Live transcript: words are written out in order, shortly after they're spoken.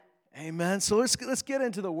Amen. So let's get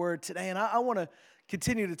into the word today. And I want to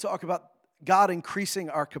continue to talk about God increasing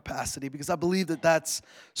our capacity because I believe that that's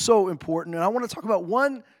so important. And I want to talk about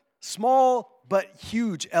one small but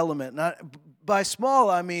huge element. By small,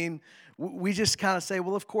 I mean we just kind of say,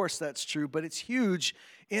 well, of course that's true. But it's huge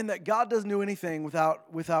in that God doesn't do anything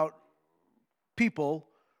without people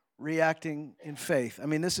reacting in faith. I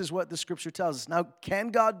mean, this is what the Scripture tells us. Now, can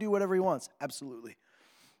God do whatever He wants? Absolutely.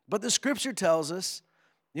 But the Scripture tells us,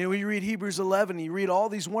 you know, when you read Hebrews 11, you read all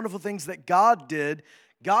these wonderful things that God did.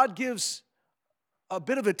 God gives a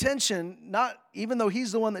bit of attention, not even though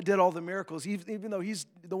He's the one that did all the miracles, even though He's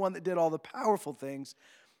the one that did all the powerful things.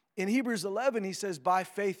 In Hebrews 11, he says, by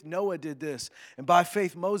faith Noah did this, and by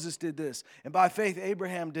faith Moses did this, and by faith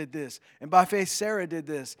Abraham did this, and by faith Sarah did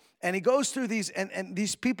this. And he goes through these, and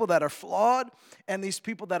these people that are flawed, and these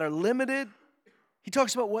people that are limited, he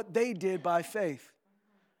talks about what they did by faith.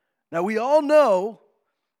 Now, we all know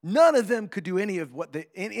none of them could do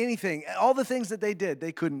anything. All the things that they did,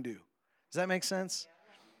 they couldn't do. Does that make sense?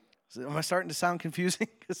 Am I starting to sound confusing?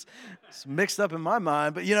 Because it's mixed up in my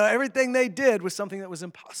mind. But, you know, everything they did was something that was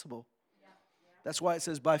impossible. That's why it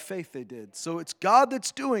says by faith they did. So it's God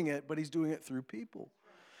that's doing it, but He's doing it through people.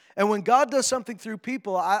 And when God does something through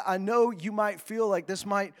people, I know you might feel like this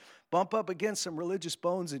might bump up against some religious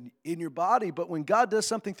bones in your body. But when God does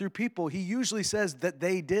something through people, He usually says that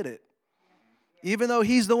they did it. Even though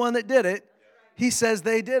He's the one that did it, He says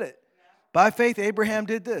they did it. By faith, Abraham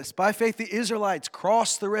did this. By faith, the Israelites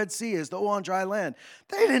crossed the Red Sea as though on dry land.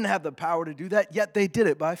 They didn't have the power to do that, yet they did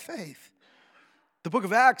it by faith. The book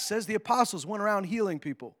of Acts says the apostles went around healing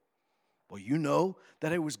people. Well, you know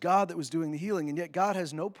that it was God that was doing the healing, and yet God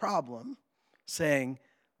has no problem saying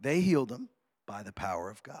they healed them by the power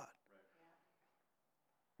of God.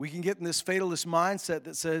 We can get in this fatalist mindset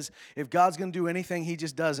that says if God's going to do anything, He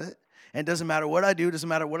just does it. And it doesn't matter what I do, doesn't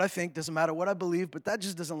matter what I think, doesn't matter what I believe, but that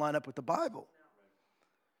just doesn't line up with the Bible.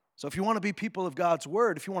 So if you want to be people of God's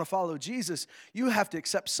Word, if you want to follow Jesus, you have to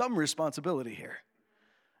accept some responsibility here.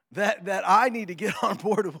 That I need to get on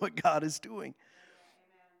board with what God is doing.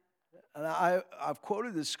 And I've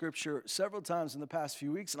quoted this scripture several times in the past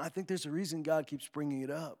few weeks, and I think there's a reason God keeps bringing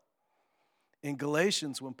it up. In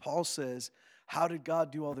Galatians, when Paul says, how did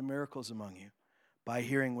God do all the miracles among you? By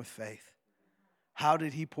hearing with faith. How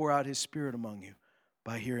did He pour out His Spirit among you?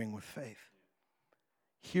 By hearing with faith.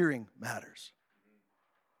 Hearing matters.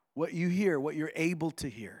 What you hear, what you're able to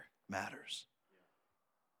hear matters.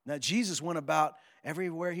 Now, Jesus went about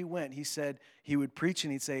everywhere He went. He said He would preach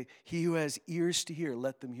and He'd say, he who has ears to hear,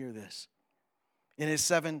 let them hear this. In His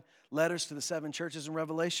 7 letters to the 7 churches in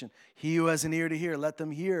Revelation, he who has an ear to hear, let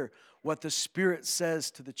them hear what the Spirit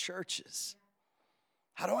says to the churches.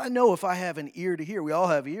 How do I know if I have an ear to hear? We all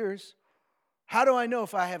have ears. How do I know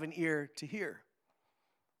if I have an ear to hear?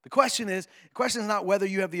 The question is not whether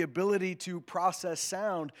you have the ability to process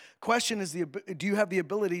sound. The question is, do you have the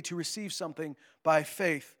ability to receive something by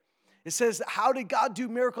faith? It says, how did God do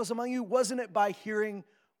miracles among you? Wasn't it by hearing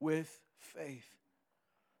with faith?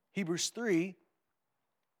 Hebrews 3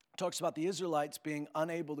 talks about the Israelites being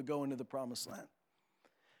unable to go into the promised land.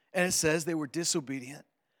 And it says they were disobedient.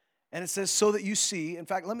 And it says, so that you see. In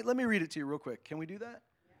fact, let me read it to you real quick. Can we do that?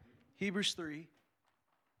 Hebrews 3.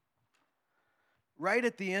 Right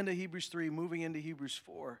at the end of Hebrews 3, moving into Hebrews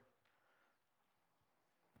 4.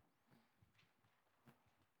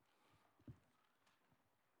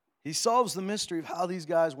 He solves the mystery of how these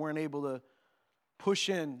guys weren't able to push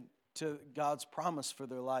in to God's promise for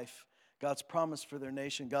their life, God's promise for their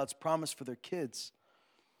nation, God's promise for their kids.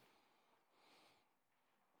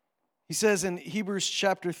 He says in Hebrews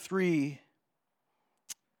chapter 3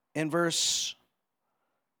 and verse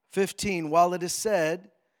 15, while it is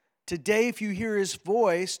said, today if you hear His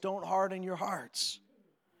voice, don't harden your hearts,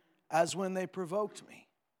 as when they provoked me.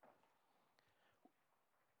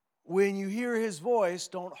 When you hear His voice,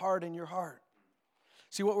 don't harden your heart.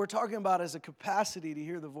 See, what we're talking about is a capacity to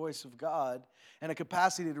hear the voice of God and a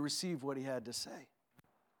capacity to receive what He had to say.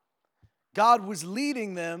 God was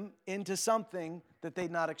leading them into something that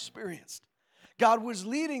they'd not experienced. God was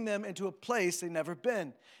leading them into a place they'd never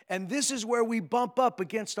been. And this is where we bump up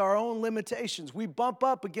against our own limitations. We bump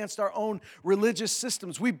up against our own religious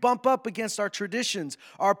systems. We bump up against our traditions,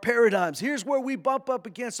 our paradigms. Here's where we bump up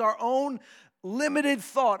against our own limited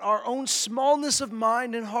thought, our own smallness of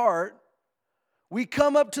mind and heart. We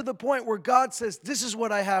come up to the point where God says, this is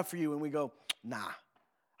what I have for you. And we go, nah,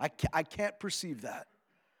 I can't perceive that.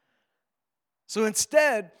 So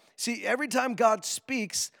instead, see, every time God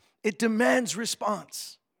speaks, it demands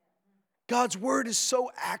response. God's word is so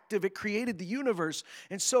active, it created the universe.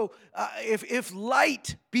 And so if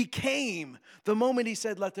light became the moment he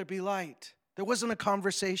said, let there be light, there wasn't a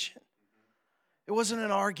conversation. It wasn't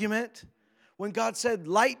an argument. When God said,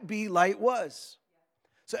 light be, light was.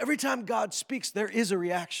 So every time God speaks, there is a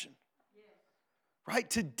reaction. Right?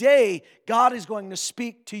 Today, God is going to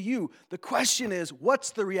speak to you. The question is,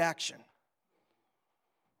 what's the reaction?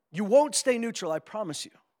 You won't stay neutral, I promise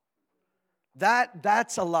you.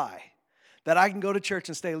 That's a lie. That I can go to church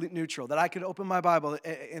and stay neutral. That I can open my Bible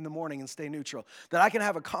in the morning and stay neutral. That I can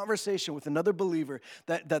have a conversation with another believer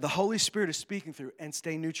that the Holy Spirit is speaking through and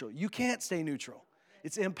stay neutral. You can't stay neutral.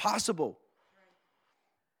 It's impossible.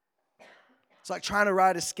 It's like trying to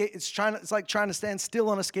ride a skate. It's like trying to stand still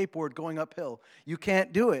on a skateboard going uphill. You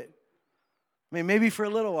can't do it. I mean, maybe for a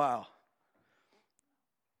little while.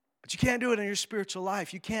 But you can't do it in your spiritual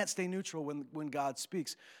life. You can't stay neutral when God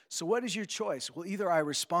speaks. So what is your choice? Well, either I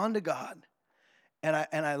respond to God and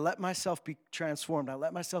I let myself be transformed. I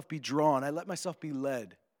let myself be drawn. I let myself be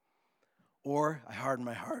led. Or I harden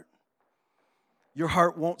my heart. Your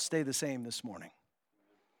heart won't stay the same this morning.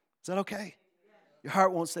 Is that okay? Your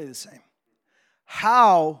heart won't stay the same.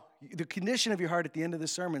 How, the condition of your heart at the end of the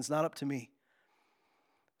sermon is not up to me.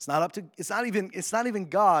 It's not even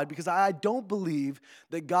God, because I don't believe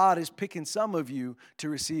that God is picking some of you to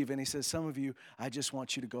receive. And he says, some of you, I just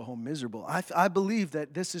want you to go home miserable. I believe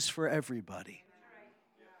that this is for everybody.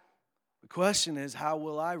 The question is, how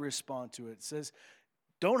will I respond to it? It says,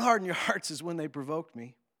 don't harden your hearts as when they provoked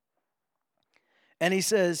me. And he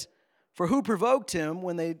says, for who provoked him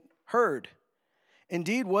when they heard?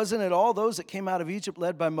 Indeed, wasn't it all those that came out of Egypt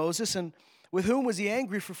led by Moses? And with whom was he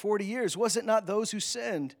angry for 40 years? Was it not those who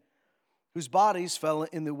sinned, whose bodies fell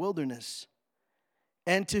in the wilderness?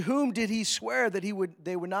 And to whom did he swear that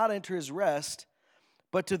they would not enter his rest,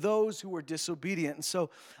 but to those who were disobedient? And so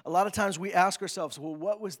a lot of times we ask ourselves, well,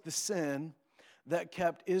 what was the sin that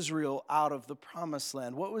kept Israel out of the promised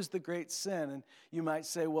land? What was the great sin? And you might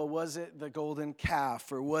say, well, was it the golden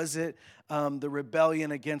calf? Or was it the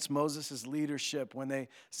rebellion against Moses' leadership when they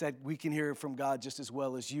said, we can hear from God just as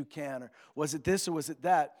well as you can? Or was it this or was it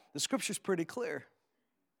that? The scripture's pretty clear.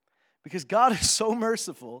 Because God is so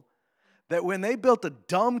merciful that when they built a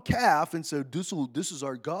dumb calf and said, this is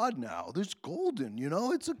our God now, this is golden,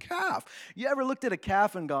 it's a calf. You ever looked at a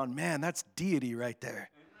calf and gone, man, that's deity right there?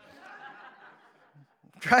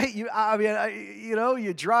 Right?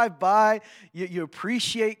 You drive by, you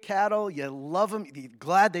appreciate cattle, you love them, you're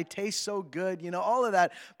glad they taste so good, all of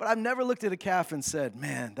that. But I've never looked at a calf and said,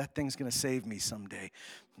 man, that thing's going to save me someday.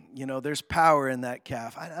 There's power in that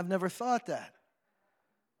calf. I've never thought that.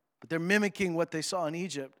 But they're mimicking what they saw in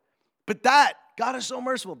Egypt. But God is so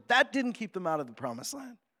merciful, that didn't keep them out of the promised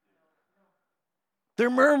land.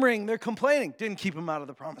 They're murmuring, they're complaining, didn't keep them out of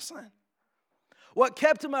the promised land. What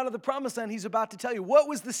kept him out of the promised land, he's about to tell you. What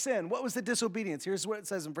was the sin? What was the disobedience? Here's what it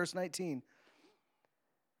says in verse 19.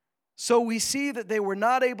 So we see that they were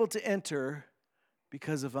not able to enter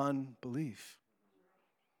because of unbelief.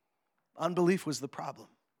 Unbelief was the problem.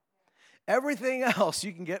 Everything else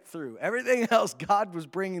you can get through. Everything else God was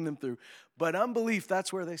bringing them through. But unbelief,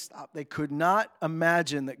 that's where they stopped. They could not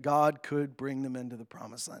imagine that God could bring them into the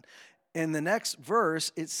promised land. In the next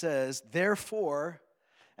verse, it says, therefore...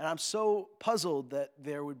 And I'm so puzzled that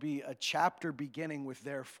there would be a chapter beginning with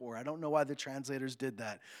therefore. I don't know why the translators did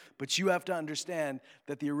that. But you have to understand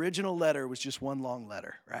that the original letter was just one long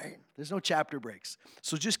letter, right? There's no chapter breaks.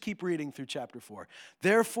 So just keep reading through chapter 4.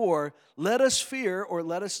 Therefore, let us fear, or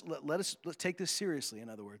let's take this seriously, in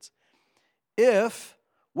other words. If,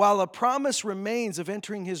 while a promise remains of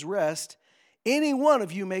entering his rest, any one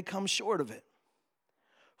of you may come short of it.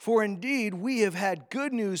 For indeed, we have had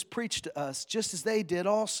good news preached to us, just as they did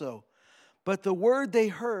also. But the word they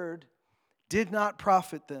heard did not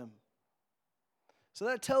profit them. So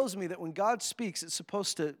that tells me that when God speaks, it's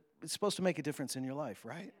supposed to make a difference in your life,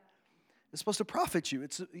 right? It's supposed to profit you.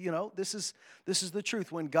 This is the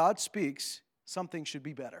truth. When God speaks, something should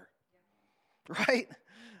be better, right?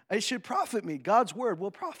 It should profit me. God's word will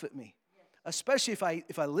profit me, especially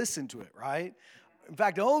if I listen to it, right? In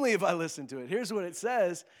fact, only if I listen to it. Here's what it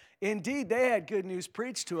says. Indeed, they had good news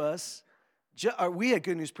preached to us, or we had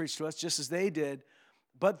good news preached to us just as they did,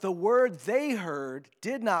 but the word they heard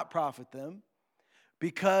did not profit them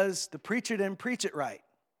because the preacher didn't preach it right.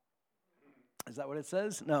 Is that what it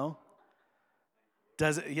says? No.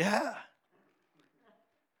 Does it? Yeah.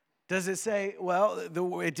 Does it say, well,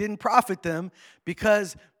 it didn't profit them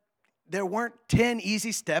because there weren't 10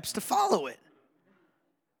 easy steps to follow it?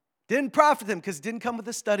 Didn't profit them because it didn't come with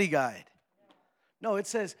a study guide. No, it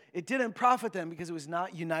says it didn't profit them because it was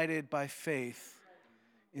not united by faith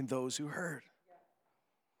in those who heard.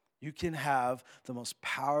 You can have the most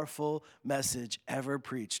powerful message ever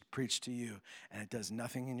preached to you, and it does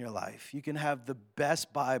nothing in your life. You can have the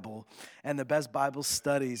best Bible and the best Bible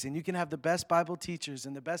studies, and you can have the best Bible teachers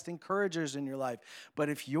and the best encouragers in your life, but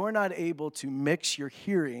if you're not able to mix your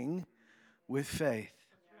hearing with faith.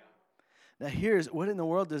 Now here's, what in the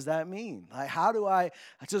world does that mean? Like,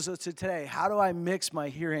 so today, how do I mix my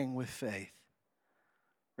hearing with faith?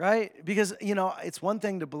 Right? Because, it's one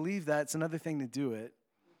thing to believe that, it's another thing to do it.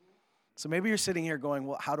 So maybe you're sitting here going,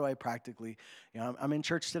 well, how do I practically, I'm in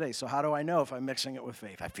church today, so how do I know if I'm mixing it with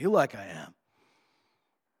faith? I feel like I am.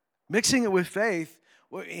 Mixing it with faith,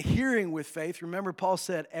 hearing with faith, remember Paul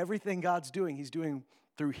said everything God's doing, he's doing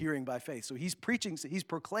through hearing by faith. So he's preaching, he's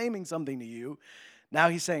proclaiming something to you. Now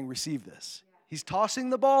he's saying, receive this. He's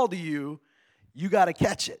tossing the ball to you. You got to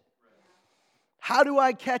catch it. How do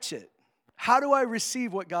I catch it? How do I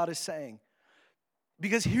receive what God is saying?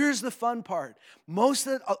 Because here's the fun part.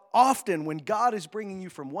 Often when God is bringing you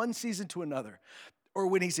from one season to another, or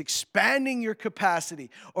when he's expanding your capacity,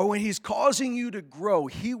 or when he's causing you to grow,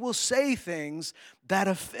 he will say things that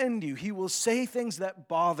offend you. He will say things that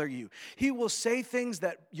bother you. He will say things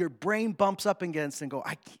that your brain bumps up against and go,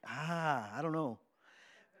 I don't know.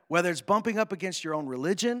 Whether it's bumping up against your own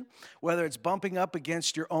religion, whether it's bumping up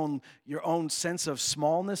against your own sense of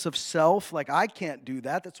smallness of self, like I can't do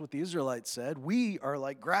that. That's what the Israelites said. We are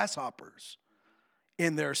like grasshoppers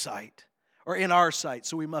in their sight, or in our sight,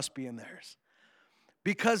 so we must be in theirs.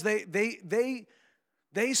 Because they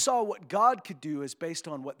saw what God could do as based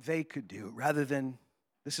on what they could do, rather than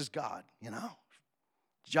this is God,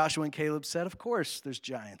 Joshua and Caleb said, of course there's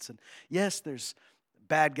giants, and yes, there's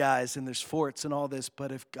bad guys and there's forts and all this,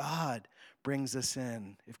 but if God brings us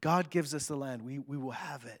in, if God gives us the land, we will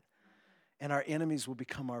have it, and our enemies will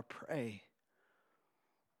become our prey.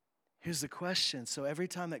 Here's the question. So every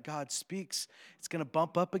time that God speaks, it's going to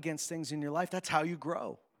bump up against things in your life. That's how you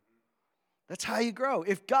grow. That's how you grow.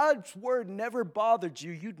 If God's word never bothered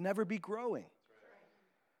you, you'd never be growing.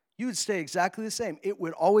 You would stay exactly the same. It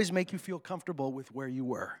would always make you feel comfortable with where you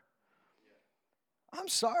were. I'm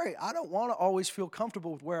sorry, I don't want to always feel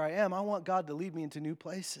comfortable with where I am. I want God to lead me into new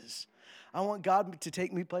places. I want God to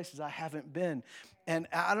take me places I haven't been. And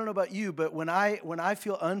I don't know about you, but when I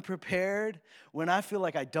feel unprepared, when I feel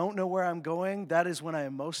like I don't know where I'm going, that is when I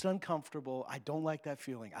am most uncomfortable. I don't like that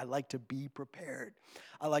feeling. I like to be prepared.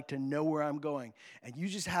 I like to know where I'm going. And you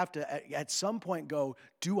just have to, at some point, go,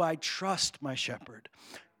 do I trust my shepherd?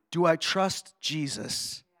 Do I trust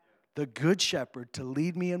Jesus, the good shepherd, to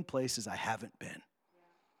lead me in places I haven't been?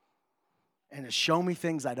 And to show me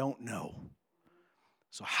things I don't know.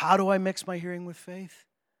 So how do I mix my hearing with faith?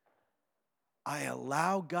 I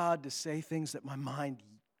allow God to say things that my mind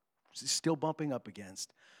is still bumping up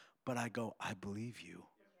against, but I go, I believe you.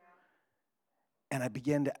 And I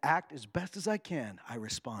begin to act as best as I can. I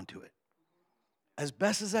respond to it. As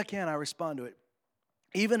best as I can, I respond to it.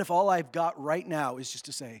 Even if all I've got right now is just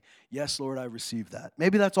to say, yes, Lord, I receive that.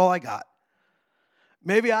 Maybe that's all I got.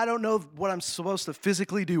 Maybe I don't know what I'm supposed to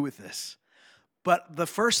physically do with this. But the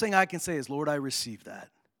first thing I can say is, Lord, I receive that.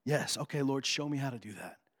 Yes, okay, Lord, show me how to do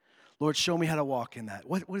that. Lord, show me how to walk in that.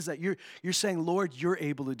 What is that? You're saying, Lord, you're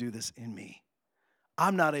able to do this in me.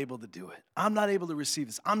 I'm not able to do it. I'm not able to receive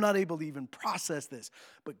this. I'm not able to even process this.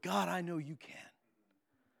 But God, I know you can.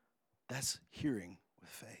 That's hearing with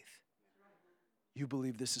faith. You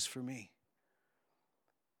believe this is for me.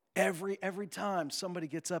 Every time somebody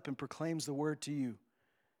gets up and proclaims the word to you,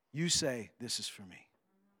 you say, this is for me.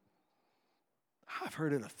 I've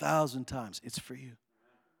heard it 1,000 times. It's for you.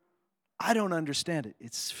 I don't understand it.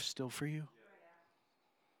 It's still for you.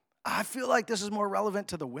 I feel like this is more relevant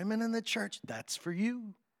to the women in the church. That's for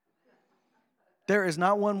you. There is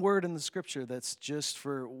not one word in the scripture that's just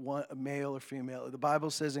for one, male or female. The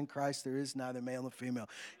Bible says in Christ there is neither male nor female.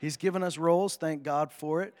 He's given us roles, thank God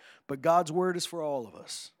for it, but God's word is for all of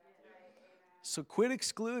us. So quit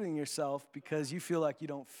excluding yourself because you feel like you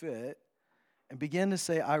don't fit and begin to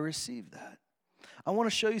say, I receive that. I want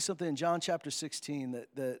to show you something in John chapter 16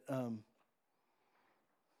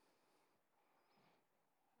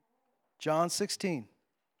 John 16.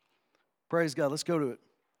 Praise God. Let's go to it.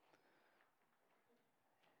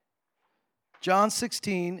 John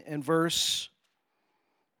 16 and verse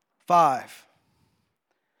 5.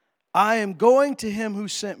 I am going to him who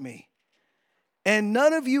sent me, and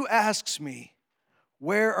none of you asks me,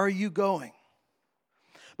 where are you going?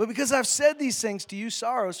 But because I've said these things to you,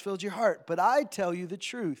 sorrows filled your heart. But I tell you the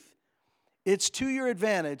truth. It's to your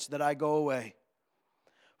advantage that I go away.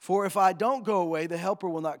 For if I don't go away, the Helper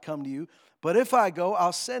will not come to you. But if I go,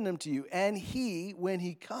 I'll send him to you. And he, when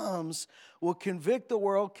he comes, will convict the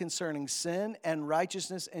world concerning sin and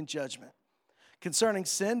righteousness and judgment. Concerning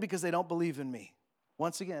sin, because they don't believe in me.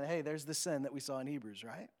 Once again, hey, there's the sin that we saw in Hebrews,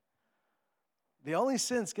 right? The only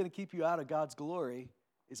sin that's going to keep you out of God's glory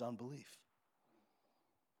is unbelief.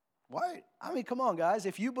 Why? I mean, come on, guys.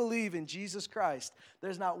 If you believe in Jesus Christ,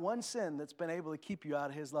 there's not one sin that's been able to keep you out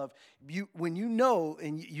of his love. When you know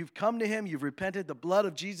and you've come to him, you've repented, the blood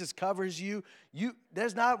of Jesus covers you,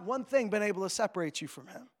 there's not one thing been able to separate you from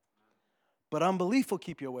him. But unbelief will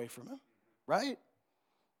keep you away from him, right?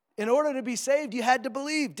 In order to be saved, you had to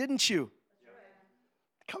believe, didn't you?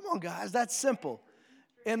 Come on, guys. That's simple.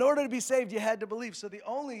 In order to be saved, you had to believe. So the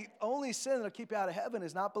only sin that'll keep you out of heaven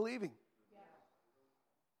is not believing.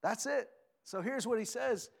 That's it. So here's what he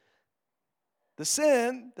says. The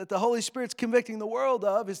sin that the Holy Spirit's convicting the world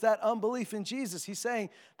of is that unbelief in Jesus. He's saying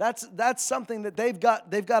that's something that they've got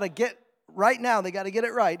to get right now. They got to get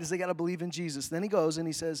it right, is they got to believe in Jesus. Then he goes and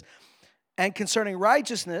he says, and concerning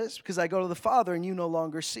righteousness, because I go to the Father and you no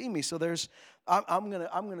longer see me. So I'm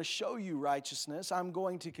gonna show you righteousness. I'm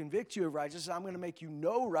going to convict you of righteousness. I'm going to make you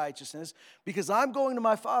know righteousness because I'm going to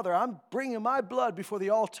my Father. I'm bringing my blood before the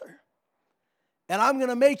altar. And I'm going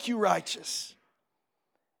to make you righteous.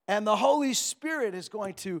 And the Holy Spirit is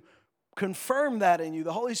going to confirm that in you.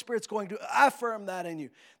 The Holy Spirit's going to affirm that in you.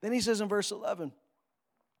 Then he says in verse 11,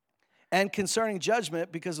 and concerning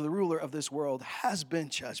judgment, because of the ruler of this world has been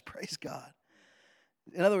judged. Praise God.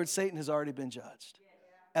 In other words, Satan has already been judged.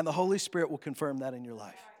 And the Holy Spirit will confirm that in your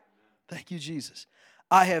life. Thank you, Jesus.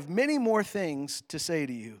 I have many more things to say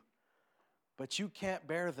to you, but you can't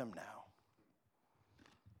bear them now.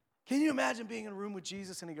 Can you imagine being in a room with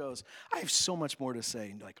Jesus and he goes, I have so much more to say.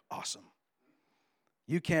 And you're like, awesome.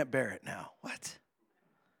 You can't bear it now. What?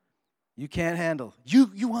 You can't handle.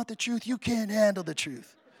 You want the truth? You can't handle the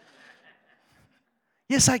truth.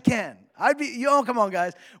 Yes, I can. Come on,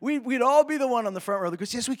 guys. We'd all be the one on the front row that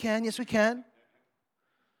goes, yes, we can. Yes, we can.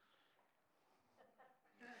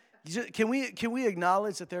 Can we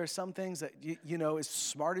acknowledge that there are some things that, as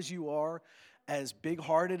smart as you are, as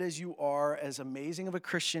big-hearted as you are, as amazing of a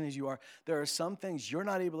Christian as you are, there are some things you're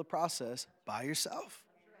not able to process by yourself.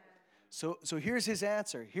 So here's his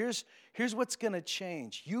answer. Here's what's going to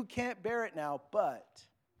change. You can't bear it now, but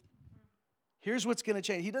here's what's going to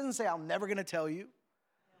change. He doesn't say, I'm never going to tell you.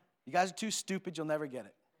 You guys are too stupid. You'll never get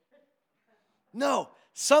it. No,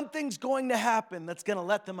 something's going to happen that's going to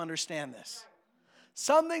let them understand this.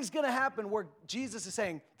 Something's going to happen where Jesus is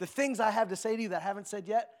saying, the things I have to say to you that I haven't said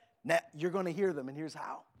yet, you're going to hear them, and here's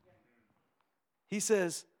how. He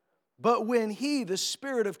says, but when he, the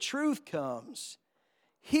Spirit of truth, comes,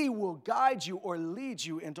 he will guide you or lead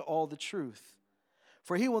you into all the truth.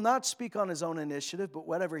 For he will not speak on his own initiative, but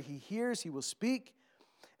whatever he hears, he will speak,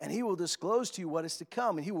 and he will disclose to you what is to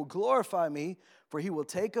come. And he will glorify me, for he will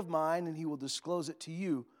take of mine, and he will disclose it to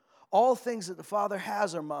you. All things that the Father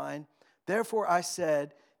has are mine. Therefore I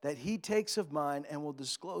said that he takes of mine and will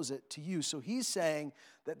disclose it to you. So he's saying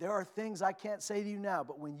that there are things I can't say to you now,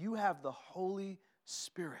 but when you have the Holy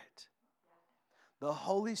Spirit, the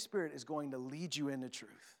Holy Spirit is going to lead you into truth.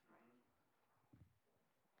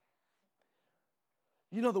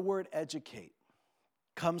 You know, the word educate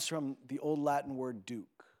comes from the old Latin word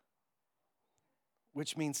duke,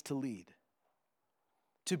 which means to lead.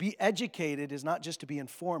 To be educated is not just to be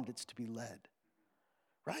informed, it's to be led,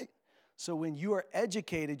 right? So when you are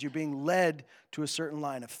educated, you're being led to a certain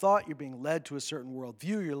line of thought. You're being led to a certain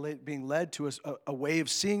worldview. You're being led to a way of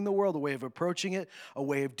seeing the world, a way of approaching it, a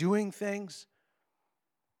way of doing things.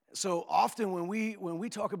 So often when we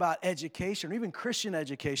talk about education, or even Christian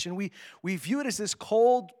education, we view it as this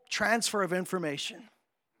cold transfer of information.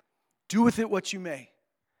 Do with it what you may.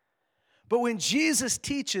 But when Jesus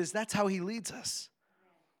teaches, that's how he leads us.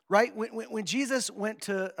 Right? When Jesus went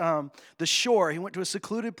to the shore, he went to a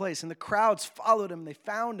secluded place, and the crowds followed him. They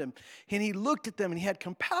found him, and he looked at them, and he had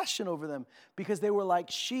compassion over them because they were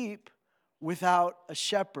like sheep without a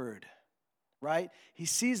shepherd. Right? He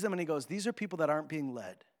sees them, and he goes, these are people that aren't being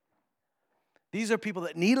led. These are people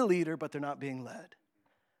that need a leader, but they're not being led.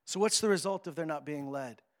 So what's the result of they're not being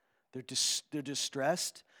led? They're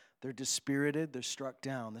distressed, they're dispirited, they're struck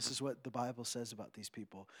down. This is what the Bible says about these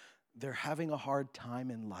people. They're having a hard time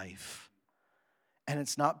in life. And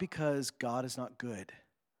it's not because God is not good.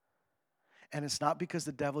 And it's not because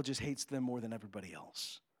the devil just hates them more than everybody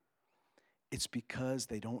else. It's because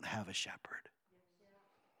they don't have a shepherd.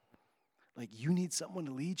 Like, you need someone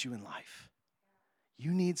to lead you in life.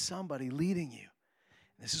 You need somebody leading you.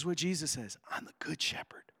 This is what Jesus says, I'm the good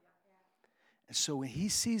shepherd. And so when he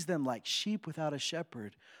sees them like sheep without a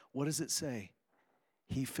shepherd, what does it say?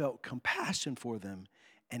 He felt compassion for them,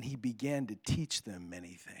 and he began to teach them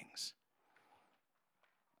many things.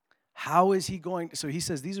 How is he going? So he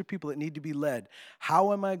says, these are people that need to be led.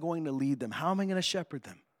 How am I going to lead them? How am I going to shepherd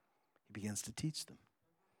them? He begins to teach them.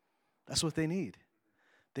 That's what they need.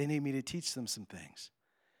 They need me to teach them some things.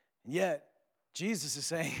 And yet, Jesus is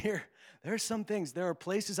saying here, there are some things, there are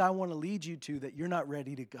places I want to lead you to that you're not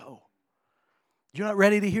ready to go. You're not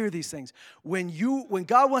ready to hear these things. When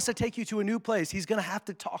God wants to take you to a new place, he's going to have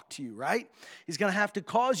to talk to you, right? He's going to have to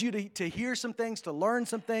cause you to hear some things, to learn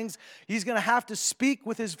some things. He's going to have to speak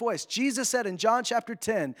with his voice. Jesus said in John chapter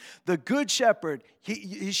 10, the good shepherd,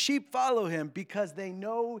 his sheep follow him because they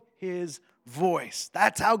know his voice.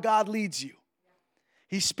 That's how God leads you.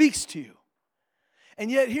 He speaks to you.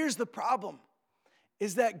 And yet here's the problem,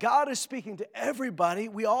 is that God is speaking to everybody.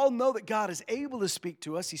 We all know that God is able to speak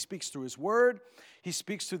to us. He speaks through his word. He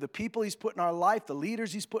speaks through the people he's put in our life, the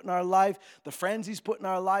leaders he's put in our life, the friends he's put in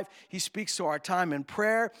our life. He speaks to our time in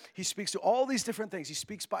prayer. He speaks to all these different things. He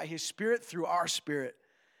speaks by his spirit through our spirit.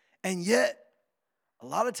 And yet, a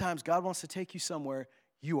lot of times God wants to take you somewhere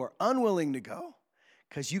you are unwilling to go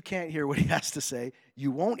because you can't hear what he has to say.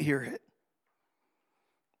 You won't hear it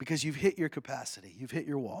because you've hit your capacity. You've hit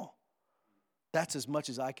your wall. That's as much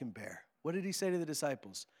as I can bear. What did he say to the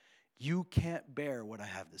disciples? You can't bear what I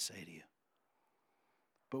have to say to you.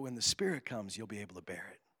 But when the Spirit comes, you'll be able to bear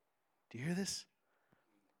it. Do you hear this?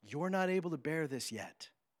 You're not able to bear this yet.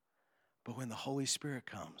 But when the Holy Spirit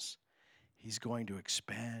comes, he's going to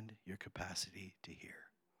expand your capacity to hear.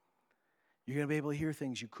 You're going to be able to hear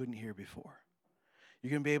things you couldn't hear before.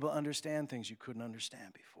 You're going to be able to understand things you couldn't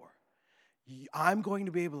understand before. I'm going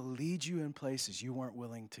to be able to lead you in places you weren't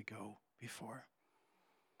willing to go before.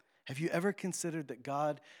 Have you ever considered that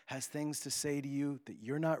God has things to say to you that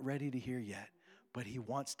you're not ready to hear yet, but he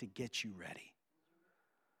wants to get you ready?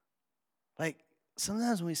 Like,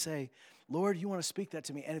 sometimes when we say, Lord, you want to speak that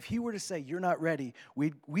to me, and if he were to say, you're not ready,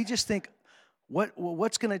 we just think,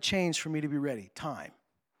 what's going to change for me to be ready? Time.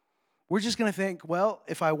 We're just going to think, well,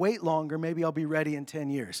 if I wait longer, maybe I'll be ready in 10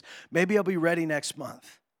 years. Maybe I'll be ready next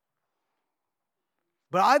month.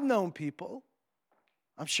 But I've known people,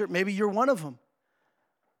 I'm sure maybe you're one of them,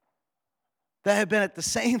 that have been at the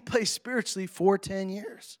same place spiritually for 10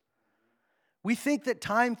 years. We think that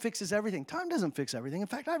time fixes everything. Time doesn't fix everything. In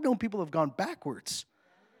fact, I've known people who have gone backwards.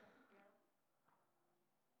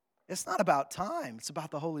 It's not about time. It's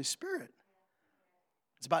about the Holy Spirit.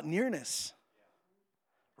 It's about nearness,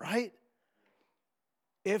 right?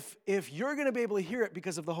 If you're going to be able to hear it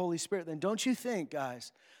because of the Holy Spirit, then don't you think,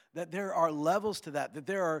 guys, that there are levels to that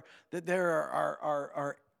there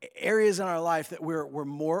are areas in our life that we're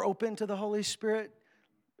more open to the Holy Spirit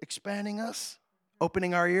expanding us,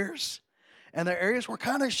 opening our ears, and there are areas we're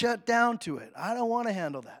kind of shut down to it. I don't want to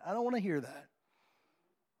handle that. I don't want to hear that.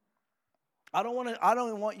 I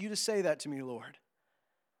don't want you to say that to me, Lord.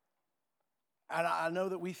 And I know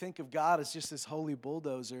that we think of God as just this holy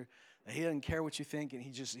bulldozer. That he doesn't care what you think, and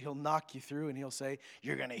he'll knock you through, and he'll say,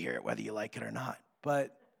 you're going to hear it whether you like it or not.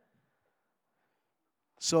 But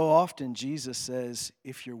so often Jesus says,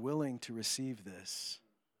 if you're willing to receive this,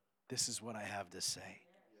 this is what I have to say.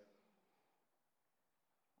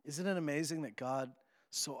 Isn't it amazing that God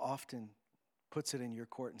so often puts it in your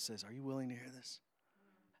court and says, are you willing to hear this?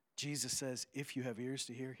 Jesus says, if you have ears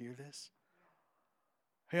to hear, hear this.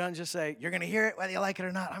 He doesn't just say, you're going to hear it whether you like it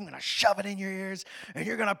or not. I'm going to shove it in your ears, and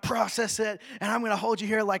you're going to process it, and I'm going to hold you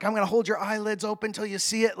here like I'm going to hold your eyelids open until you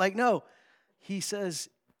see it. Like, no. He says,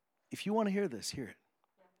 if you want to hear this, hear it.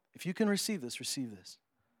 If you can receive this, receive this.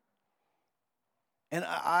 And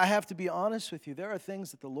I have to be honest with you. There are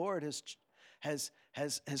things that the Lord has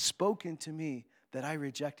spoken to me that I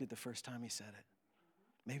rejected the first time he said it.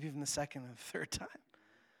 Maybe even the second and the third time.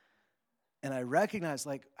 And I recognize,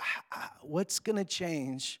 like, what's going to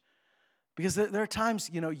change? Because there are times,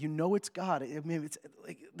 you know it's God. I mean, it's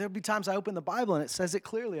like there'll be times I open the Bible and it says it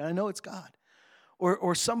clearly. I know it's God.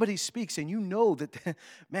 Or somebody speaks and you know that,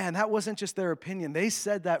 man, that wasn't just their opinion. They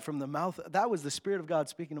said that from the mouth. That was the Spirit of God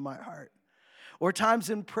speaking to my heart. Or times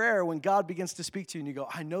in prayer when God begins to speak to you and you go,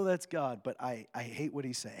 I know that's God, but I hate what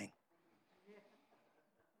he's saying.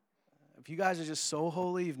 If you guys are just so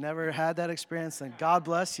holy, you've never had that experience, then God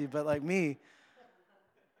bless you. But like me.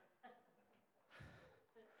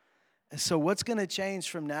 And so what's going to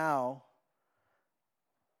change from now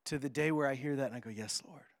to the day where I hear that and I go, yes,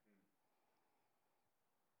 Lord.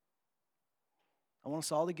 I want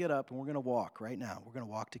us all to get up and we're going to walk right now. We're going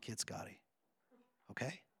to walk to Kid Scotty.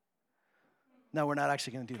 Okay? No, we're not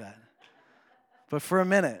actually going to do that. But for a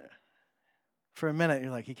minute,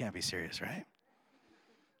 you're like, he can't be serious, right?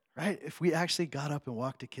 right? If we actually got up and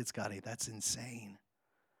walked to Kids Gotti, that's insane.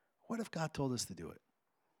 What if God told us to do it?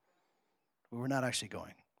 Well, we're not actually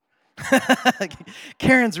going.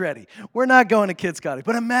 Karen's ready. We're not going to Kids Gotti.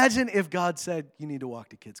 But imagine if God said, you need to walk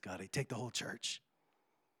to Kids Gotti. Take the whole church.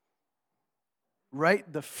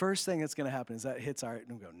 Right? The first thing that's going to happen is that hits our,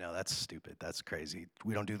 and we go, no, that's stupid. That's crazy.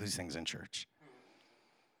 We don't do these things in church.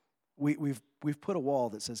 We've put a wall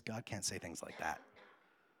that says God can't say things like that.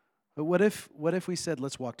 But what if we said,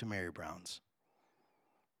 let's walk to Mary Brown's?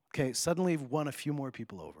 Okay, suddenly we've won a few more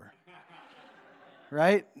people over.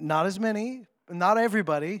 Right? Not as many, not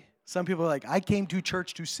everybody. Some people are like, I came to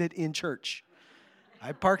church to sit in church.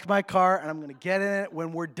 I parked my car, and I'm going to get in it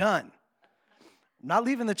when we're done. I'm not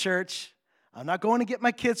leaving the church. I'm not going to get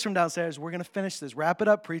my kids from downstairs. We're going to finish this. Wrap it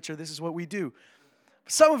up, preacher. This is what we do.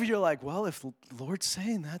 Some of you are like, well, if the Lord's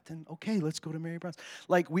saying that, then okay, let's go to Mary Brown's.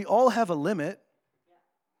 Like, we all have a limit.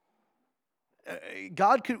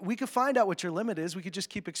 We could find out what your limit is. We could just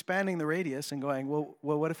keep expanding the radius and going, well,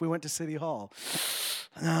 what if we went to City Hall?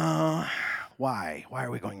 No. Why? Why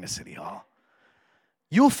are we going to City Hall?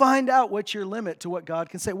 You'll find out what's your limit to what God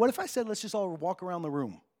can say. What if I said, let's just all walk around the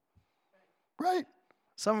room? Right?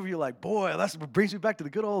 Some of you are like, boy, that brings me back to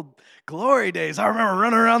the good old glory days. I remember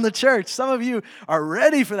running around the church. Some of you are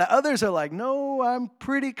ready for that. Others are like, no, I'm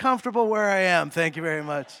pretty comfortable where I am. Thank you very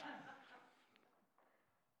much.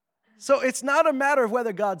 So it's not a matter of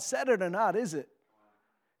whether God said it or not, is it?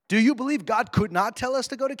 Do you believe God could not tell us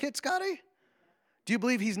to go to Kids Gotti? Do you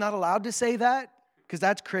believe he's not allowed to say that? Because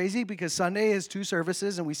that's crazy, because Sunday is 2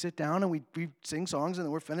 services and we sit down and we sing songs and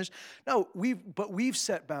then we're finished. No, we've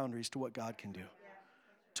set boundaries to what God can do,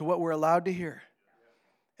 to what we're allowed to hear.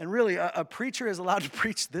 And really, a preacher is allowed to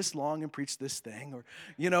preach this long and preach this thing. Or,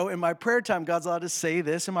 in my prayer time, God's allowed to say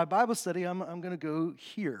this. In my Bible study, I'm going to go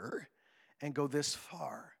here and go this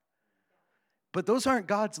far. But those aren't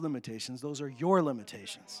God's limitations. Those are your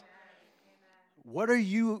limitations. What are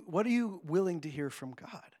you willing to hear from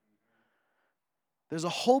God? There's a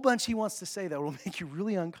whole bunch he wants to say that will make you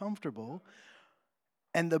really uncomfortable.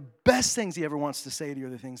 And the best things he ever wants to say to you are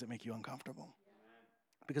the things that make you uncomfortable.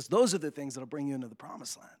 Because those are the things that will bring you into the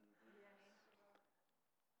promised land.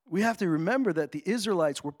 We have to remember that the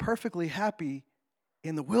Israelites were perfectly happy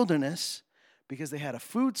in the wilderness because they had a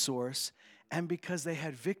food source and because they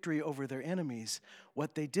had victory over their enemies.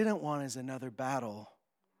 What they didn't want is another battle.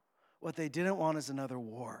 What they didn't want is another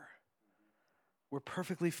war. We're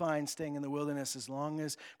perfectly fine staying in the wilderness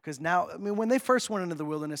because now, when they first went into the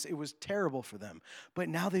wilderness, it was terrible for them. But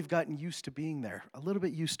now they've gotten used to being there, a little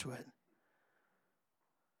bit used to it.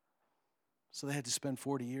 So they had to spend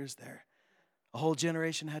 40 years there. A whole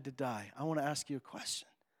generation had to die. I want to ask you a question.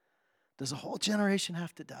 Does a whole generation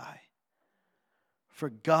have to die for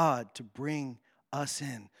God to bring us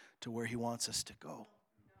in to where he wants us to go?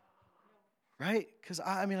 Right? Because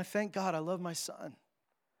I thank God I love my son.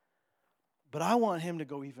 But I want him to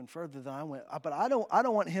go even further than I went. But I don't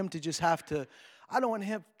want him to just have to, I don't want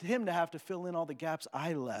him to have to fill in all the gaps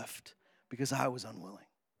I left because I was unwilling.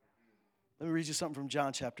 Let me read you something from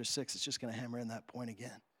John chapter 6. It's just going to hammer in that point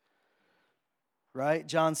again. Right?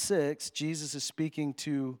 John 6, Jesus is speaking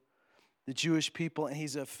to the Jewish people, and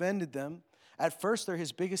he's offended them. At first, they're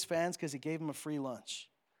his biggest fans because he gave them a free lunch.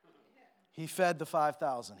 He fed the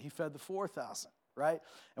 5,000. He fed the 4,000, right?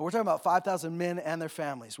 And we're talking about 5,000 men and their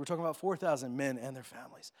families. We're talking about 4,000 men and their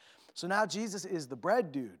families. So now Jesus is the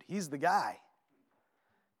bread dude. He's the guy.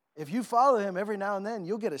 If you follow him every now and then,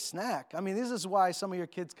 you'll get a snack. This is why some of your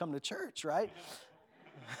kids come to church, right?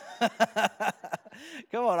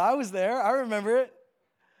 Come on, I was there. I remember it.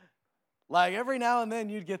 Like every now and then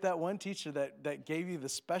you'd get that one teacher that gave you the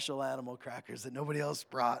special animal crackers that nobody else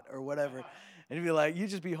brought or whatever. And you'd be like, you'd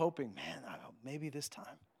just be hoping, man, maybe this time.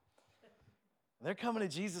 They're coming to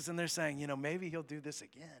Jesus and they're saying, maybe he'll do this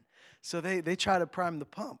again. So they try to prime the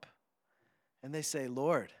pump. And they say,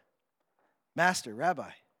 Lord, Master, Rabbi,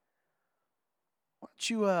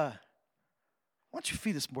 why don't you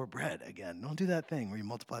feed us more bread again? Don't do that thing where you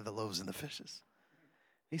multiply the loaves and the fishes.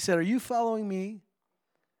 He said, are you following me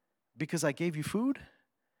because I gave you food?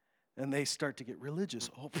 And they start to get religious.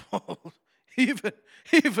 Oh,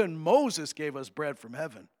 even Moses gave us bread from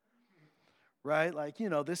heaven. Right? Like,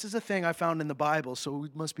 this is a thing I found in the Bible, so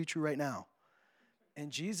it must be true right now.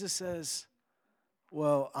 And Jesus says,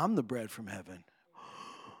 well, I'm the bread from heaven.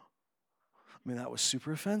 That was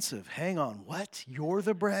super offensive. Hang on, what? You're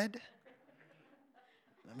the bread?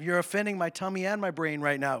 You're offending my tummy and my brain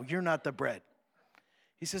right now. You're not the bread.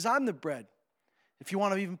 He says, I'm the bread. If you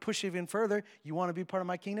want to even push it even further, you want to be part of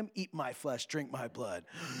my kingdom? Eat my flesh, drink my blood.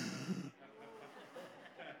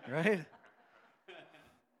 Right?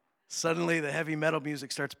 Suddenly the heavy metal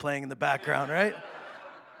music starts playing in the background, right?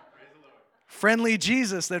 Friendly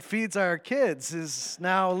Jesus that feeds our kids is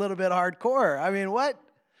now a little bit hardcore. I mean, what?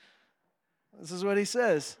 This is what he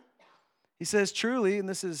says. He says, truly, and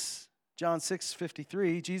this is John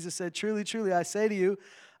 6:53, Jesus said, truly, truly, I say to you,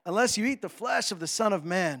 unless you eat the flesh of the Son of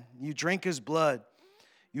Man, you drink his blood,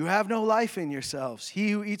 you have no life in yourselves.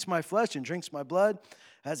 He who eats my flesh and drinks my blood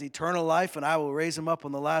has eternal life, and I will raise him up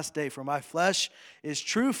on the last day. For my flesh is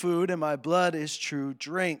true food, and my blood is true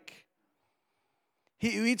drink.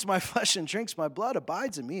 He who eats my flesh and drinks my blood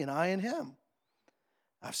abides in me, and I in him.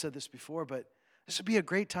 I've said this before, but this would be a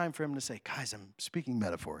great time for him to say, guys, I'm speaking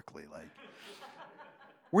metaphorically. Like,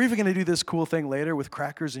 we're even going to do this cool thing later with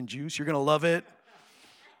crackers and juice. You're going to love it.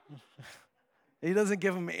 He doesn't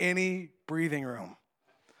give him any breathing room.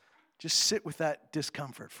 Just sit with that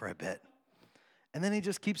discomfort for a bit. And then he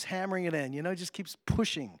just keeps hammering it in, just keeps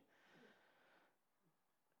pushing.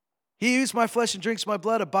 He who eats my flesh and drinks my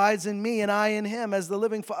blood abides in me, and I in him, as the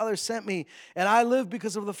living Father sent me, and I live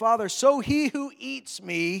because of the Father. So he who eats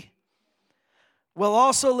me will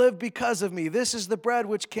also live because of me. This is the bread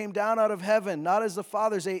which came down out of heaven, not as the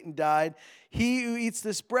fathers ate and died. He who eats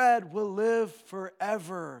this bread will live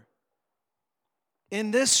forever.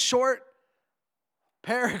 In this short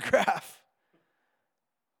paragraph,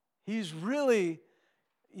 he's really,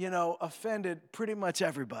 offended pretty much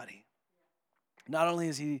everybody. Not only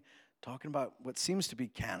is he talking about what seems to be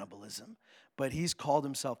cannibalism, but he's called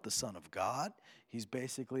himself the Son of God. He's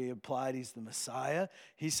basically implied he's the Messiah.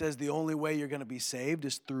 He says the only way you're going to be saved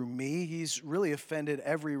is through me. He's really offended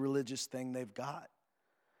every religious thing they've got.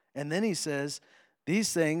 And then he says,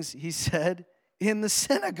 these things he said in the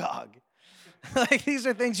synagogue. Like, these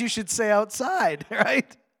are things you should say outside,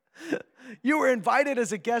 right? You were invited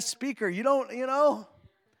as a guest speaker. You don't,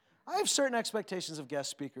 I have certain expectations of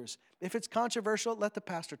guest speakers. If it's controversial, let the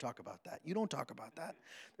pastor talk about that. You don't talk about that.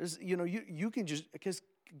 There's, you can just, because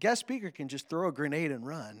guest speaker can just throw a grenade and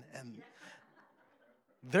run. And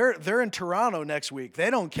they're in Toronto next week.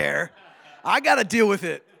 They don't care. I got to deal with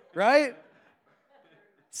it, right?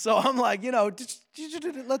 So I'm like, just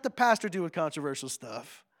let the pastor deal with controversial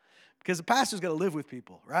stuff. Because the pastor's got to live with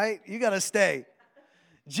people, right? You got to stay.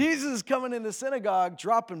 Jesus is coming in the synagogue,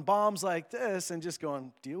 dropping bombs like this and just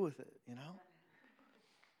going, deal with it,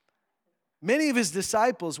 Many of his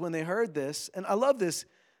disciples, when they heard this, and I love this,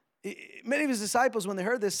 many of his disciples, when they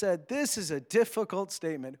heard this, said, this is a difficult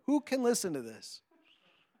statement. Who can listen to this?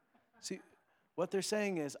 See, what they're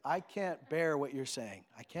saying is, I can't bear what you're saying.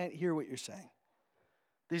 I can't hear what you're saying.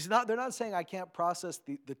 They're not saying I can't process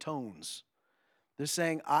the tones. They're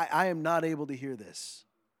saying, I am not able to hear this.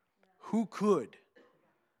 Who could?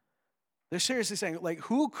 They're seriously saying,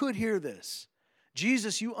 who could hear this?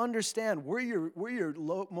 Jesus, you understand, we're your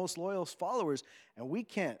most loyal followers, and we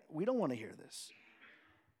don't want to hear this.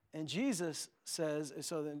 And Jesus says,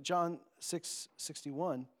 so in John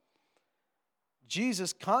 6:61,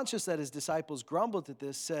 Jesus, conscious that his disciples grumbled at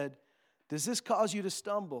this, said, does this cause you to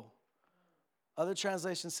stumble? Other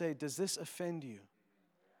translations say, does this offend you?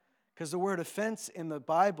 Because the word offense in the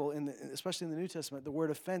Bible, especially in the New Testament, the word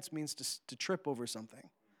offense means to trip over something.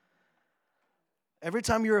 Every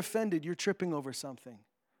time you're offended, you're tripping over something.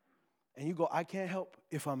 And you go, I can't help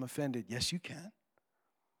if I'm offended. Yes, you can.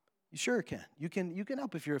 You sure can. You can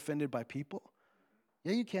help if you're offended by people.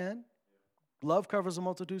 Yeah, you can. Love covers a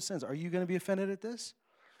multitude of sins. Are you going to be offended at this?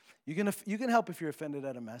 You can help if you're offended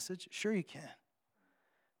at a message. Sure you can.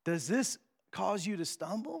 Does this cause you to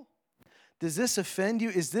stumble? Does this offend you?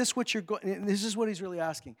 Is this what you're going, and this is what he's really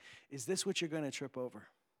asking. Is this what you're going to trip over?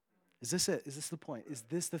 Is this it? Is this the point? Is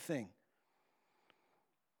this the thing?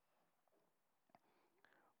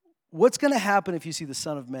 What's going to happen if you see the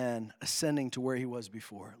Son of Man ascending to where he was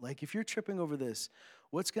before? Like, if you're tripping over this,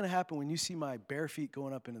 what's going to happen when you see my bare feet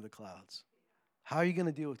going up into the clouds? How are you going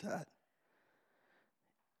to deal with that?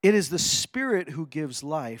 It is the Spirit who gives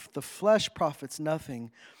life. The flesh profits nothing.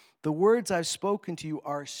 The words I've spoken to you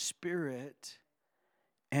are spirit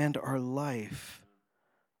and are life.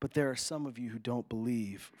 But there are some of you who don't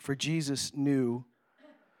believe. For Jesus knew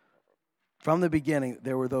from the beginning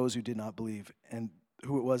there were those who did not believe and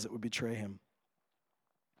who it was that would betray him.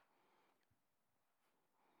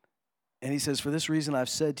 And he says, for this reason I've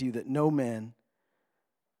said to you that no man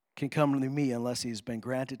can come to me unless he has been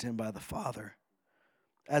granted to him by the Father.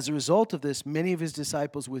 As a result of this, many of his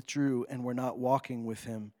disciples withdrew and were not walking with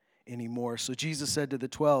him anymore. So Jesus said to the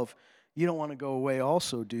 12, you don't want to go away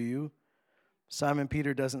also, do you? Simon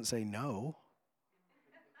Peter doesn't say no.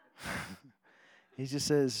 He just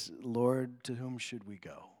says, Lord, to whom should we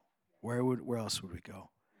go? Where else would we go?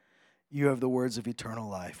 You have the words of eternal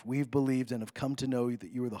life. We've believed and have come to know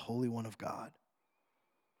that you are the Holy One of God.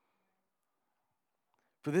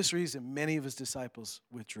 For this reason, many of his disciples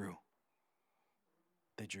withdrew.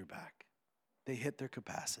 They drew back. They hit their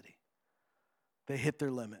capacity. They hit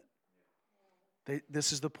their limit.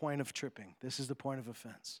 This is the point of tripping. This is the point of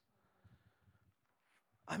offense.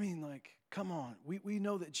 I mean, like, come on. We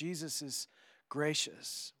know that Jesus is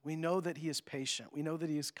gracious. We know that he is patient. We know that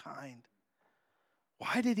he is kind.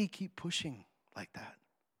 Why did he keep pushing like that?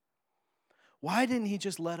 Why didn't he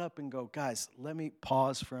just let up and go, guys, let me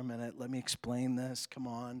pause for a minute. Let me explain this. Come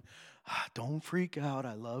on. Don't freak out.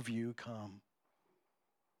 I love you. Come.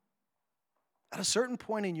 At a certain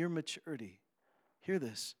point in your maturity, hear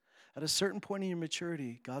this. At a certain point in your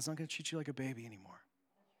maturity, God's not going to treat you like a baby anymore.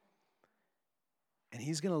 And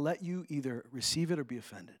he's going to let you either receive it or be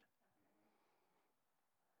offended.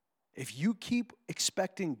 If you keep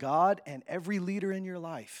expecting God and every leader in your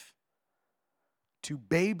life to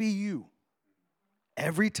baby you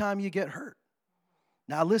every time you get hurt.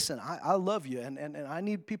 Now listen, I love you, and I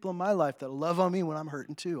need people in my life that love on me when I'm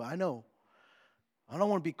hurting too. I know. I don't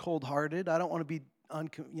want to be cold-hearted. I don't want to be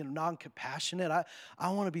non-compassionate. I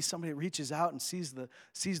want to be somebody that reaches out and sees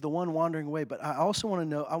the one wandering away. But I also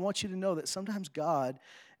want you to know that sometimes God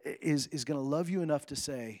is going to love you enough to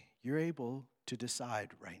say, you're able to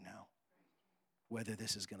decide right now whether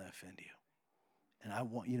this is going to offend you. And I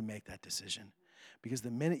want you to make that decision. Because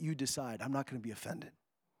the minute you decide, I'm not going to be offended,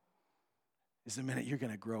 is the minute you're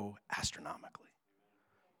going to grow astronomically.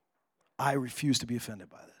 I refuse to be offended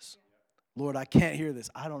by this. Lord, I can't hear this.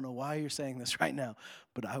 I don't know why you're saying this right now,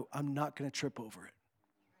 but I'm not going to trip over it.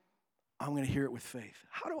 I'm going to hear it with faith.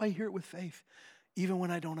 How do I hear it with faith? Even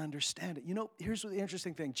when I don't understand it. You know, here's the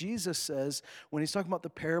interesting thing. Jesus says, when he's talking about the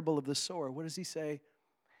parable of the sower, what does he say?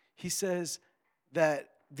 He says that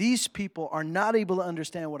these people are not able to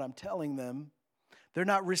understand what I'm telling them. They're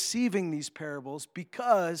not receiving these parables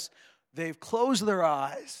because they've closed their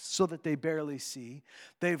eyes so that they barely see.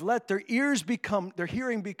 They've let their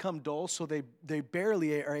hearing become dull so they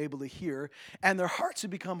barely are able to hear. And their hearts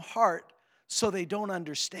have become hard so they don't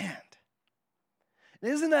understand.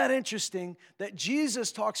 And isn't that interesting that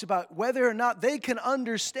Jesus talks about whether or not they can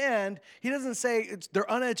understand? He doesn't say they're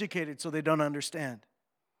uneducated so they don't understand.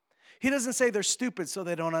 He doesn't say they're stupid so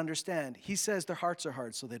they don't understand. He says their hearts are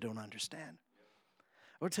hard so they don't understand.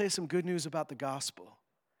 I will tell you some good news about the gospel.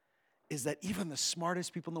 Is that even the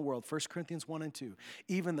smartest people in the world, 1 Corinthians 1 and 2,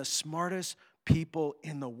 even the smartest people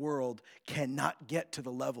in the world cannot get to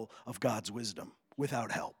the level of God's wisdom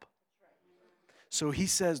without help. So he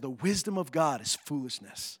says the wisdom of God is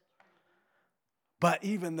foolishness. But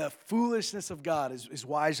even the foolishness of God is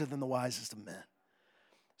wiser than the wisest of men.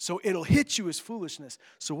 So it'll hit you as foolishness.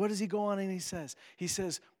 So what does he go on and he says? He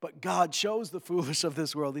says, but God chose the foolish of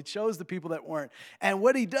this world. He chose the people that weren't. And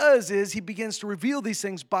what he does is he begins to reveal these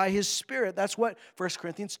things by his Spirit. That's what 1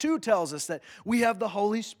 Corinthians 2 tells us, that we have the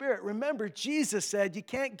Holy Spirit. Remember, Jesus said you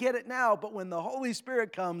can't get it now, but when the Holy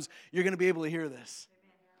Spirit comes, you're going to be able to hear this.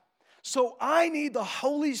 So I need the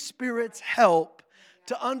Holy Spirit's help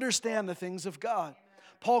to understand the things of God.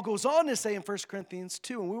 Paul goes on to say in 1 Corinthians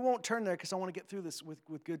 2, and we won't turn there because I want to get through this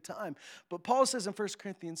with good time. But Paul says in 1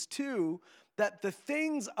 Corinthians 2 that the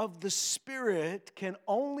things of the Spirit can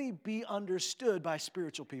only be understood by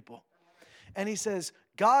spiritual people. And he says,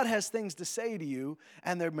 God has things to say to you,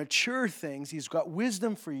 and they're mature things. He's got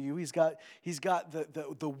wisdom for you. He's got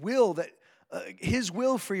the will that his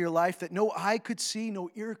will for your life that no eye could see,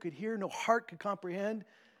 no ear could hear, no heart could comprehend.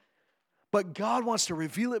 But God wants to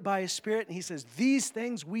reveal it by his Spirit, and he says, these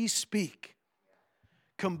things we speak,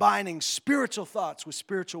 combining spiritual thoughts with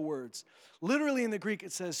spiritual words. Literally in the Greek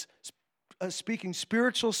it says, speaking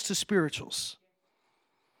spirituals to spirituals.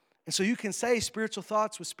 And so you can say spiritual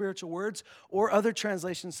thoughts with spiritual words, or other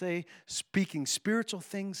translations say, speaking spiritual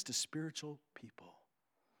things to spiritual people.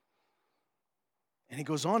 And he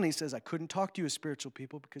goes on and he says, I couldn't talk to you as spiritual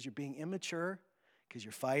people because you're being immature, because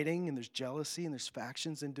you're fighting, and there's jealousy, and there's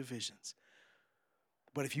factions and divisions.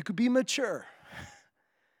 But if you could be mature,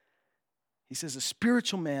 he says, a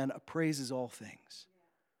spiritual man appraises all things.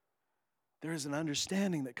 There is an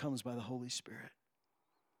understanding that comes by the Holy Spirit.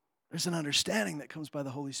 There's an understanding that comes by the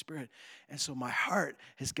Holy Spirit. And so my heart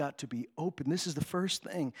has got to be open. This is the first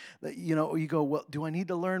thing that, you go, well, do I need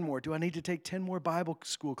to learn more? Do I need to take 10 more Bible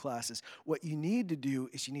school classes? What you need to do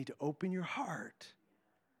is you need to open your heart.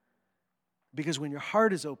 Because when your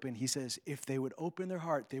heart is open, he says, if they would open their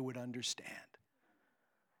heart, they would understand.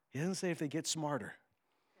 He doesn't say if they get smarter.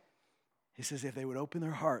 He says if they would open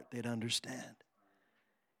their heart, they'd understand.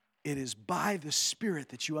 It is by the Spirit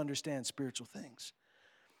that you understand spiritual things.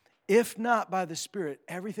 If not by the Spirit,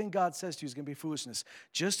 everything God says to you is going to be foolishness.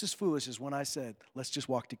 Just as foolish as when I said, let's just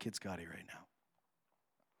walk to Kids Gotti right now.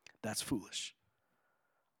 That's foolish.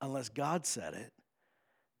 Unless God said it,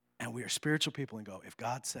 and we are spiritual people and go, if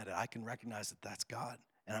God said it, I can recognize that that's God,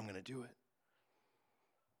 and I'm going to do it.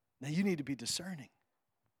 Now, you need to be discerning.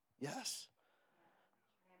 Yes.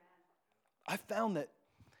 I found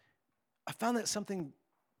that something,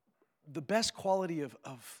 the best quality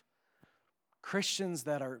of Christians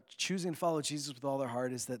that are choosing to follow Jesus with all their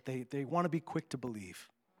heart is that they want to be quick to believe.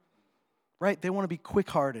 Right? They want to be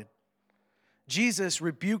quick-hearted. Jesus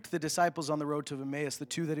rebuked the disciples on the road to Emmaus, the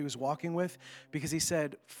two that he was walking with, because he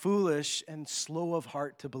said, foolish and slow of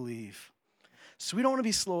heart to believe. So we don't want to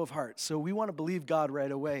be slow of heart. So we want to believe God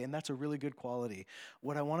right away, and that's a really good quality.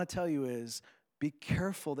 What I want to tell you is be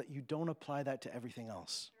careful that you don't apply that to everything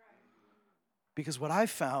else. Because what I've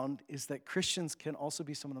found is that Christians can also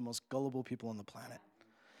be some of the most gullible people on the planet.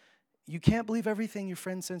 You can't believe everything your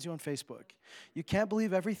friend sends you on Facebook. You can't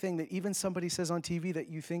believe everything that even somebody says on TV that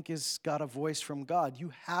you think is got a voice from God.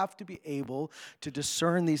 You have to be able to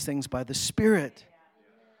discern these things by the Spirit.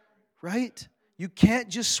 Right? You can't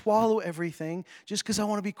just swallow everything just because I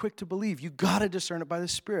want to be quick to believe. You got to discern it by the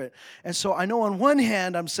Spirit. And so I know on one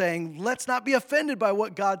hand I'm saying, let's not be offended by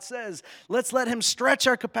what God says. Let's let him stretch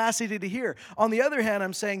our capacity to hear. On the other hand,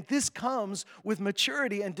 I'm saying this comes with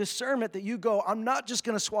maturity and discernment that you go, I'm not just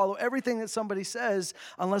going to swallow everything that somebody says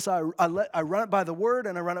unless I run it by the Word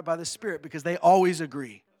and I run it by the Spirit, because they always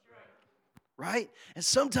agree. Right? And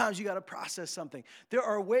sometimes you got to process something. There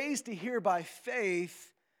are ways to hear by faith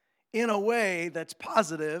in a way that's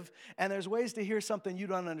positive, and there's ways to hear something you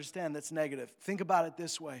don't understand that's negative. Think about it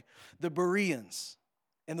this way. The Bereans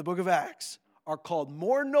in the book of Acts are called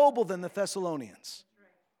more noble than the Thessalonians.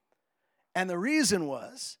 And the reason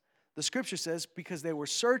was, the scripture says, because they were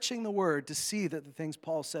searching the word to see that the things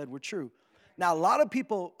Paul said were true. Now, a lot of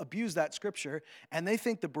people abuse that scripture, and they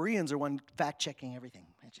think the Bereans are one fact-checking everything.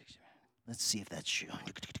 Let's see if that's true.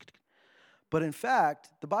 But in fact,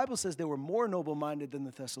 the Bible says they were more noble-minded than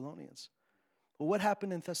the Thessalonians. Well, what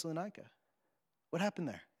happened in Thessalonica? What happened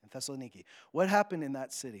there in Thessaloniki? What happened in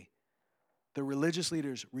that city? The religious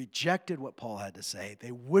leaders rejected what Paul had to say.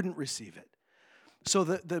 They wouldn't receive it. So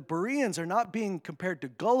the Bereans are not being compared to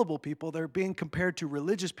gullible people. They're being compared to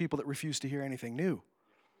religious people that refuse to hear anything new.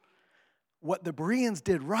 What the Bereans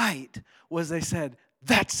did right was they said,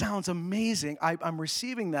 that sounds amazing. I'm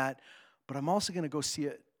receiving that, but I'm also going to go see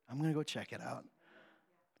it. I'm going to go check it out.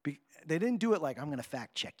 They didn't do it like, I'm going to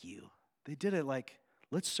fact check you. They did it like,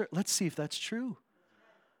 let's see if that's true.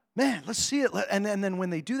 Man, let's see it. And then when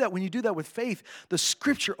they do that, when you do that with faith, the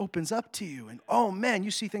scripture opens up to you. And oh man,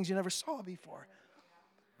 you see things you never saw before.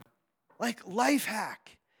 Like life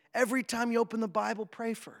hack. Every time you open the Bible,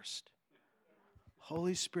 pray first.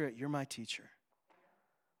 Holy Spirit, you're my teacher.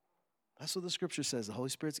 That's what the scripture says. The Holy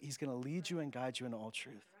Spirit, he's going to lead you and guide you into all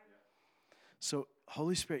truth. So,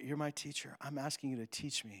 Holy Spirit, you're my teacher. I'm asking you to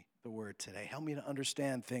teach me the word today. Help me to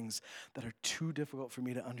understand things that are too difficult for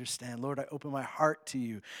me to understand. Lord, I open my heart to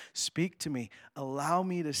you. Speak to me. Allow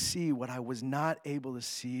me to see what I was not able to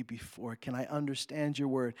see before. Can I understand your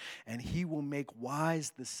word? And he will make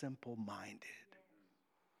wise the simple-minded.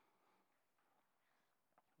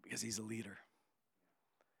 Because he's a leader.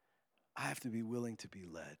 I have to be willing to be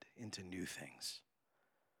led into new things.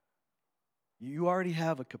 You already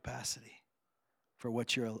have a capacity for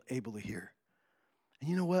what you're able to hear. And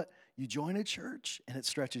you know what? You join a church and it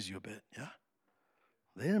stretches you a bit, yeah?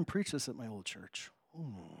 They didn't preach this at my old church.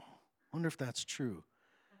 Wonder if that's true.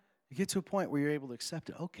 You get to a point where you're able to accept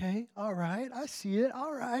it. Okay, all right, I see it,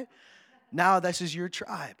 all right. Now this is your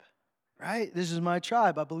tribe, right? This is my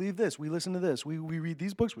tribe. I believe this. We listen to this. We read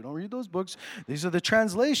these books. We don't read those books. These are the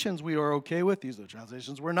translations we are okay with. These are the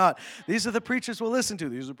translations we're not. These are the preachers we'll listen to.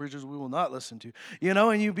 These are the preachers we will not listen to. You know,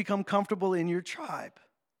 and you become comfortable in your tribe.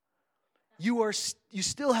 You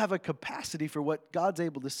still have a capacity for what God's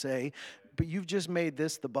able to say, but you've just made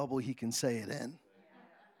this the bubble he can say it in.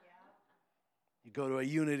 You go to a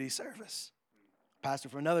unity service. Pastor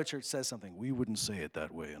from another church says something. We wouldn't say it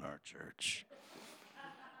that way in our church.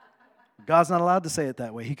 God's not allowed to say it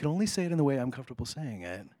that way. He can only say it in the way I'm comfortable saying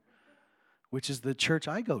it, which is the church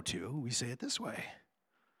I go to. We say it this way.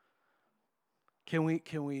 Can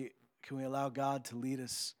we allow God to lead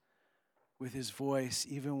us with his voice,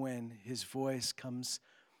 even when his voice comes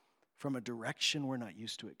from a direction we're not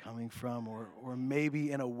used to it coming from, or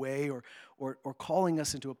maybe in a way, or calling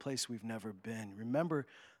us into a place we've never been? Remember,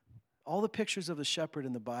 all the pictures of the shepherd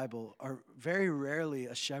in the Bible are very rarely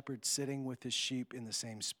a shepherd sitting with his sheep in the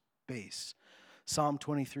same space. Psalm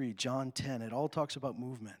 23, John 10, it all talks about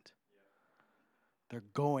movement. They're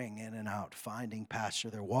going in and out, finding pasture.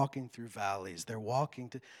 They're walking through valleys. They're walking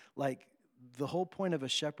to, like, the whole point of a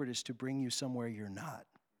shepherd is to bring you somewhere you're not.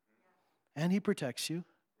 And he protects you,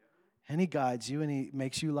 and he guides you, and he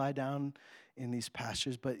makes you lie down in these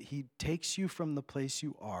pastures, but he takes you from the place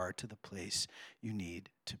you are to the place you need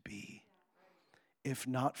to be. If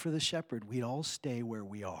not for the shepherd, we'd all stay where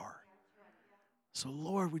we are. So,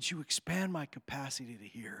 Lord, would you expand my capacity to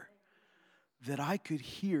hear, that I could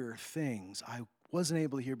hear things I wasn't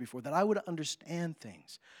able to hear before, that I would understand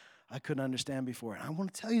things I couldn't understand before. And I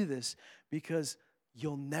want to tell you this because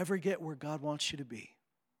you'll never get where God wants you to be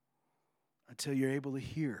until you're able to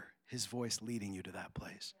hear his voice leading you to that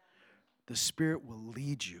place. The Spirit will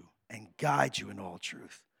lead you and guide you in all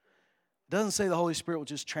truth. It doesn't say the Holy Spirit will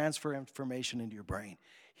just transfer information into your brain.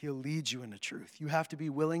 He'll lead you into truth. You have to be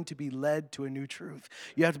willing to be led to a new truth.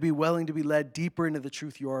 You have to be willing to be led deeper into the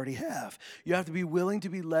truth you already have. You have to be willing to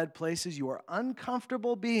be led places you are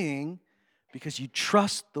uncomfortable being because you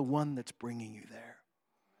trust the one that's bringing you there.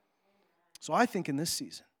 So I think in this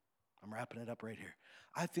season, I'm wrapping it up right here.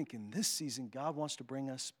 I think in this season, God wants to bring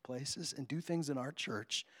us places and do things in our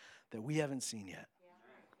church that we haven't seen yet.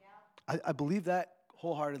 I believe that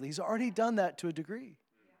wholeheartedly. He's already done that to a degree.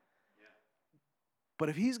 But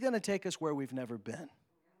if he's going to take us where we've never been,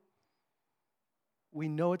 we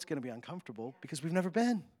know it's going to be uncomfortable because we've never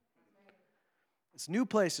been. It's new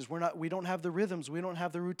places. We don't have the rhythms. We don't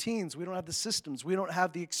have the routines. We don't have the systems. We don't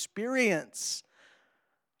have the experience.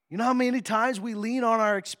 You know how many times we lean on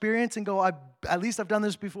our experience and go, at least I've done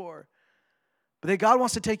this before. But then God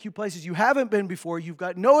wants to take you places you haven't been before. You've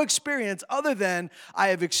got no experience other than I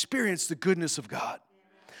have experienced the goodness of God.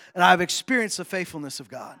 And I have experienced the faithfulness of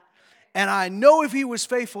God. And I know if he was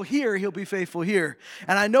faithful here, he'll be faithful here.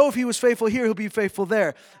 And I know if he was faithful here, he'll be faithful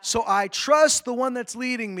there. So I trust the one that's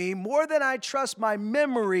leading me more than I trust my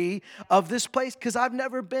memory of this place because I've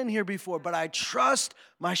never been here before. But I trust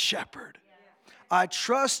my shepherd. I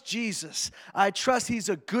trust Jesus. I trust he's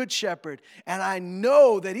a good shepherd. And I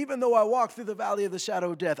know that even though I walk through the valley of the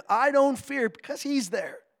shadow of death, I don't fear because he's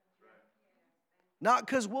there. Not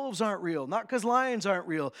because wolves aren't real, not because lions aren't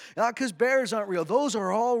real, not because bears aren't real. Those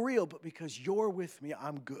are all real, but because you're with me,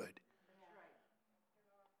 I'm good.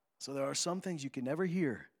 So there are some things you can never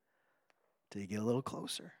hear till you get a little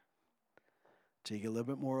closer, till you get a little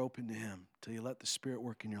bit more open to him, till you let the Spirit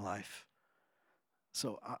work in your life.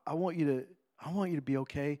 So I want you to be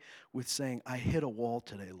okay with saying, I hit a wall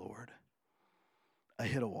today, Lord. I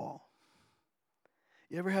hit a wall.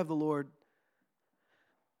 You ever have the Lord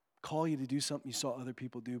call you to do something you saw other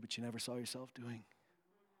people do, but you never saw yourself doing?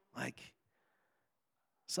 Like,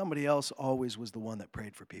 somebody else always was the one that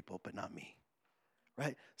prayed for people, but not me,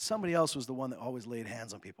 right? Somebody else was the one that always laid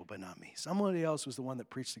hands on people, but not me. Somebody else was the one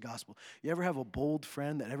that preached the gospel. You ever have a bold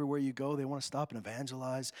friend that everywhere you go, they want to stop and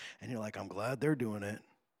evangelize, and you're like, I'm glad they're doing it.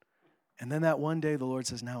 And then that one day, the Lord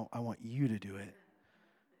says, now I want you to do it,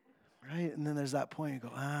 right? And then there's that point, you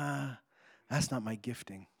go, that's not my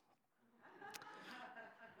gifting.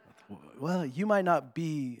 Well, you might not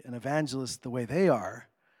be an evangelist the way they are,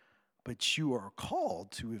 but you are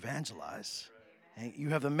called to evangelize. And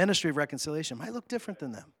you have the ministry of reconciliation. It might look different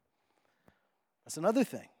than them. That's another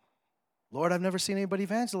thing. Lord, I've never seen anybody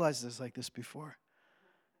evangelize this like this before.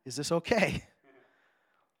 Is this okay?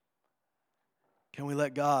 Can we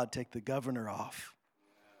let God take the governor off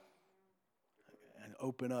and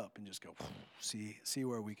open up and just go, see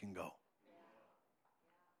where we can go?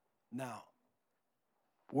 Now,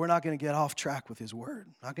 we're not going to get off track with his word.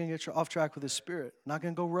 Not going to get off track with his Spirit. Not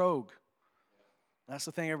going to go rogue. That's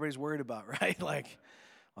the thing everybody's worried about, right? Like,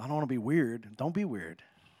 I don't want to be weird. Don't be weird.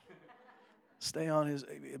 Stay on his.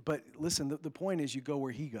 But listen, the point is you go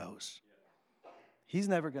where he goes. He's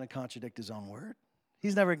never going to contradict his own word.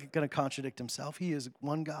 He's never going to contradict himself. He is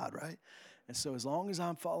one God, right? And so as long as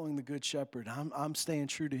I'm following the Good Shepherd, I'm staying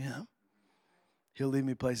true to him. He'll lead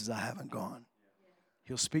me places I haven't gone.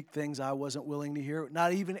 He'll speak things I wasn't willing to hear,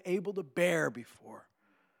 not even able to bear before.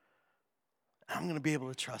 I'm going to be able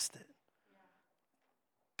to trust it.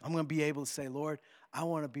 I'm going to be able to say, Lord, I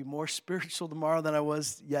want to be more spiritual tomorrow than I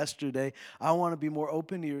was yesterday. I want to be more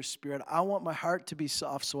open to your Spirit. I want my heart to be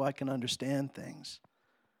soft so I can understand things.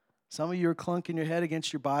 Some of you are clunking your head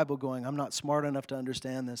against your Bible going, I'm not smart enough to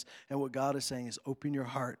understand this. And what God is saying is open your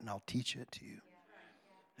heart and I'll teach it to you.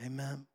 Amen.